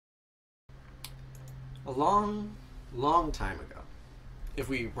A long, long time ago. If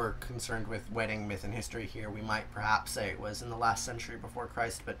we were concerned with wedding myth and history here, we might perhaps say it was in the last century before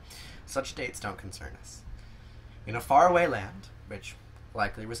Christ, but such dates don't concern us. In a faraway land, which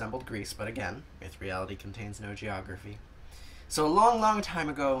likely resembled Greece, but again, myth reality contains no geography. So a long, long time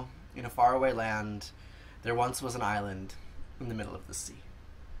ago, in a faraway land, there once was an island in the middle of the sea.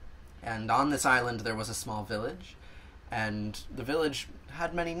 And on this island there was a small village, and the village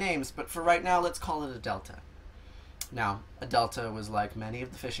had many names, but for right now let's call it a delta. Now, a delta was like many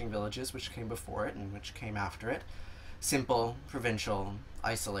of the fishing villages which came before it and which came after it. Simple, provincial,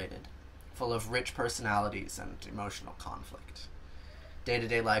 isolated, full of rich personalities and emotional conflict.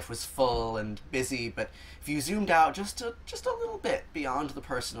 Day-to-day life was full and busy, but if you zoomed out just a little bit beyond the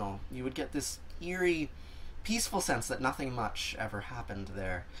personal, you would get this eerie, peaceful sense that nothing much ever happened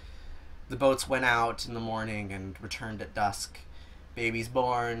there. The boats went out in the morning and returned at dusk. Babies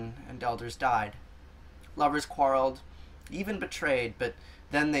born and elders died. Lovers quarreled, even betrayed, but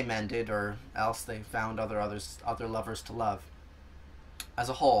then they mended, or else they found other lovers to love. As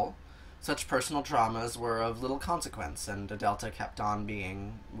a whole, such personal dramas were of little consequence, and a delta kept on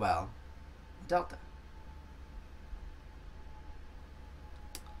being, well, a delta.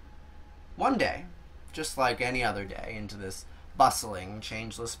 One day, just like any other day, into this bustling,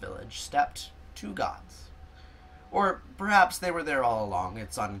 changeless village stepped two gods. Or perhaps they were there all along,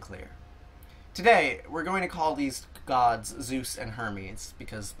 it's unclear. Today, we're going to call these gods Zeus and Hermes,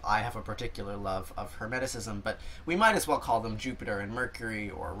 because I have a particular love of Hermeticism, but we might as well call them Jupiter and Mercury,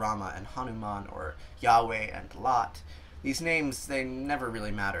 or Rama and Hanuman, or Yahweh and Lot. These names, they never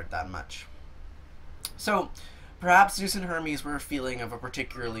really mattered that much. So, perhaps Zeus and Hermes were feeling of a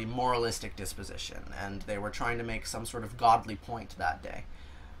particularly moralistic disposition, and they were trying to make some sort of godly point that day.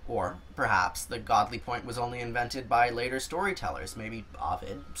 Or perhaps the godly point was only invented by later storytellers, maybe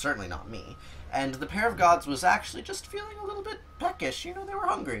Ovid, certainly not me, and the pair of gods was actually just feeling a little bit peckish, they were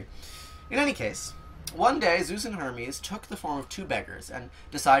hungry. In any case, one day Zeus and Hermes took the form of two beggars and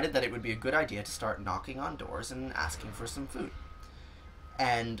decided that it would be a good idea to start knocking on doors and asking for some food.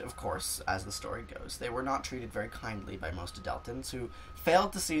 And, of course, as the story goes, they were not treated very kindly by most Adeltans, who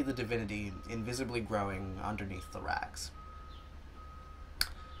failed to see the divinity invisibly growing underneath the rags.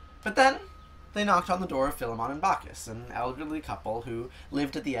 But then, they knocked on the door of Philemon and Baucis, an elderly couple who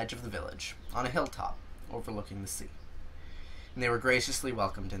lived at the edge of the village, on a hilltop overlooking the sea. And they were graciously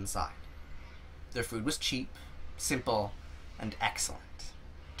welcomed inside. Their food was cheap, simple, and excellent.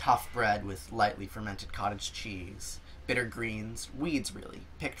 Tough bread with lightly fermented cottage cheese, bitter greens, weeds really,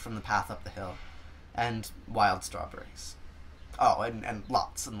 picked from the path up the hill, and wild strawberries. Oh, and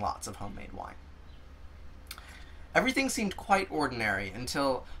lots of homemade wine. Everything seemed quite ordinary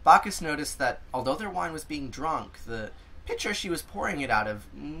until Baucis noticed that, although their wine was being drunk, the pitcher she was pouring it out of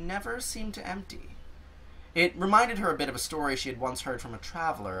never seemed to empty. It reminded her a bit of a story she had once heard from a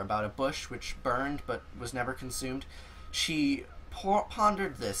traveler about a bush which burned but was never consumed. She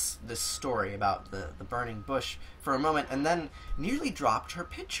pondered this story about the burning bush for a moment, and then nearly dropped her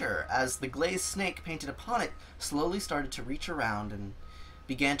pitcher as the glazed snake painted upon it slowly started to reach around and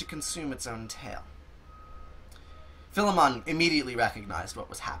began to consume its own tail. Philemon immediately recognized what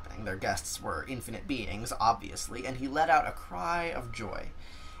was happening. Their guests were infinite beings, obviously, and he let out a cry of joy.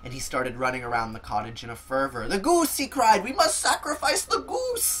 And he started running around the cottage in a fervor. "The goose!" he cried. "We must sacrifice the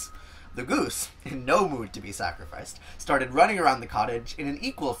goose!" The goose, in no mood to be sacrificed, started running around the cottage in an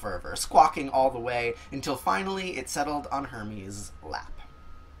equal fervor, squawking all the way, until finally it settled on Hermes' lap.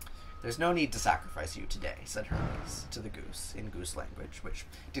 "There's no need to sacrifice you today," said Hermes to the goose, in goose language, which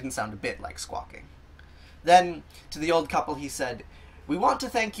didn't sound a bit like squawking. Then, to the old couple, he said, "We want to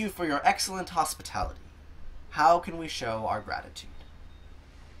thank you for your excellent hospitality. How can we show our gratitude?"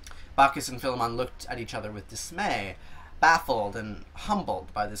 Baucis and Philemon looked at each other with dismay, baffled and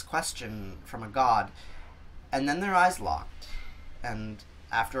humbled by this question from a god, and then their eyes locked, and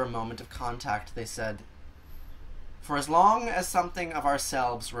after a moment of contact they said, "For as long as something of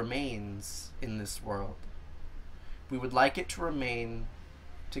ourselves remains in this world, we would like it to remain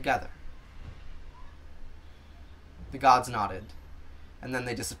together." The gods nodded, and then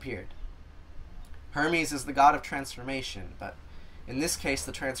they disappeared. Hermes is the god of transformation, but in this case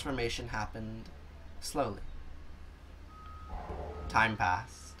the transformation happened slowly. Time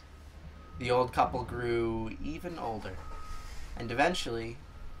passed. The old couple grew even older, and eventually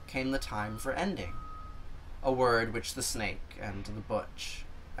came the time for ending, a word which the snake and the bush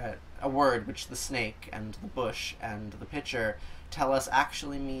and the pitcher tell us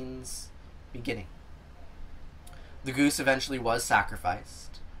actually means beginning. The goose eventually was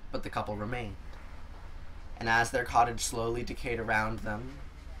sacrificed, but the couple remained. And as their cottage slowly decayed around them,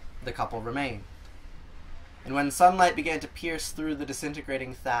 the couple remained. And when sunlight began to pierce through the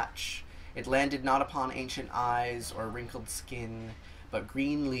disintegrating thatch, it landed not upon ancient eyes or wrinkled skin, but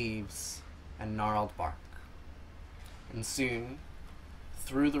green leaves and gnarled bark. And soon,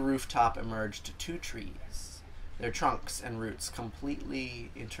 through the rooftop emerged 2 trees, their trunks and roots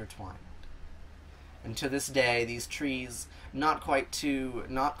completely intertwined. And to this day, these trees, not quite 2,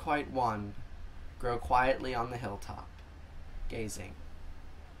 not quite 1, grow quietly on the hilltop, gazing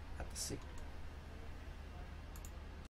at the sea.